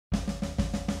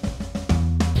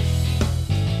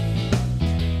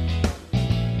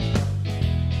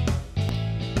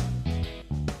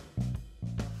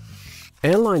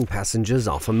Airline passengers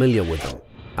are familiar with them,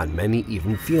 and many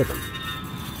even fear them.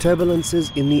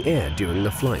 Turbulences in the air during the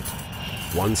flight.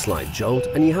 One slight jolt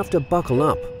and you have to buckle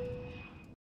up.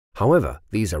 However,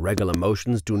 these irregular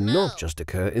motions do not just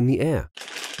occur in the air.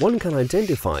 One can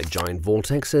identify giant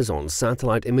vortexes on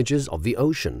satellite images of the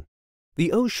ocean.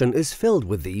 The ocean is filled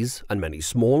with these and many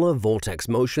smaller vortex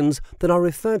motions that are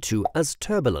referred to as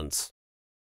turbulence.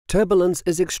 Turbulence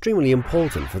is extremely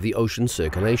important for the ocean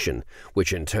circulation,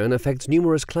 which in turn affects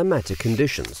numerous climatic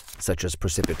conditions such as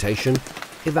precipitation,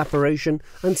 evaporation,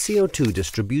 and CO2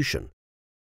 distribution,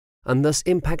 and thus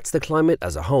impacts the climate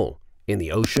as a whole, in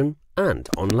the ocean and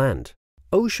on land.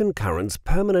 Ocean currents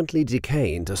permanently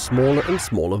decay into smaller and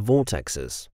smaller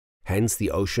vortexes. Hence,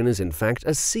 the ocean is in fact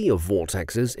a sea of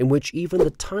vortexes in which even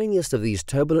the tiniest of these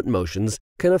turbulent motions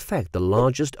can affect the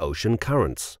largest ocean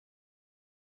currents.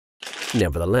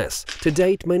 Nevertheless, to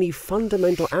date, many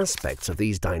fundamental aspects of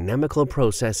these dynamical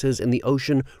processes in the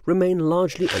ocean remain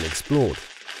largely unexplored.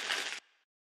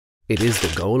 It is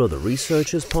the goal of the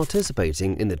researchers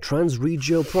participating in the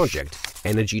Transregio project,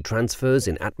 Energy Transfers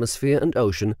in Atmosphere and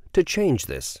Ocean, to change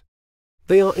this.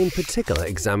 They are in particular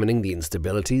examining the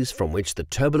instabilities from which the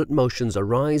turbulent motions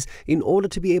arise in order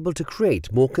to be able to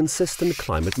create more consistent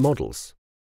climate models.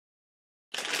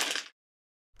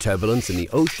 Turbulence in the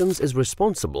oceans is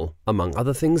responsible, among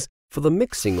other things, for the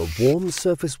mixing of warm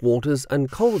surface waters and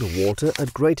cold water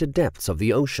at greater depths of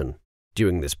the ocean.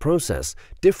 During this process,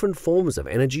 different forms of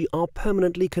energy are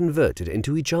permanently converted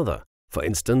into each other. For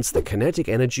instance, the kinetic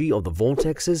energy of the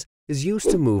vortexes is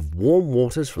used to move warm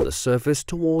waters from the surface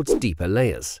towards deeper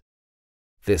layers.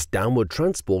 This downward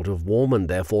transport of warm and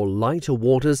therefore lighter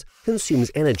waters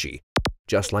consumes energy,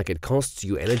 just like it costs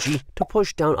you energy to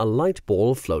push down a light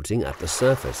ball floating at the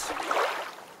surface.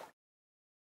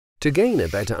 To gain a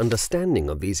better understanding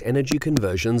of these energy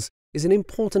conversions is an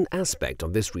important aspect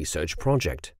of this research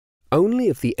project. Only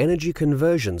if the energy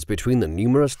conversions between the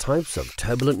numerous types of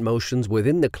turbulent motions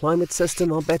within the climate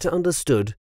system are better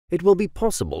understood, it will be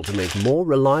possible to make more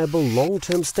reliable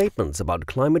long-term statements about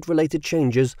climate-related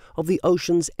changes of the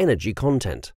ocean's energy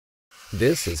content.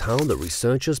 This is how the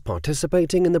researchers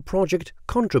participating in the project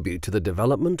contribute to the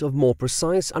development of more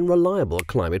precise and reliable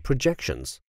climate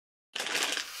projections.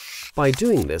 By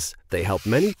doing this, they help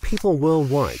many people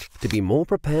worldwide to be more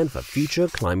prepared for future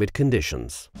climate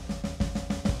conditions.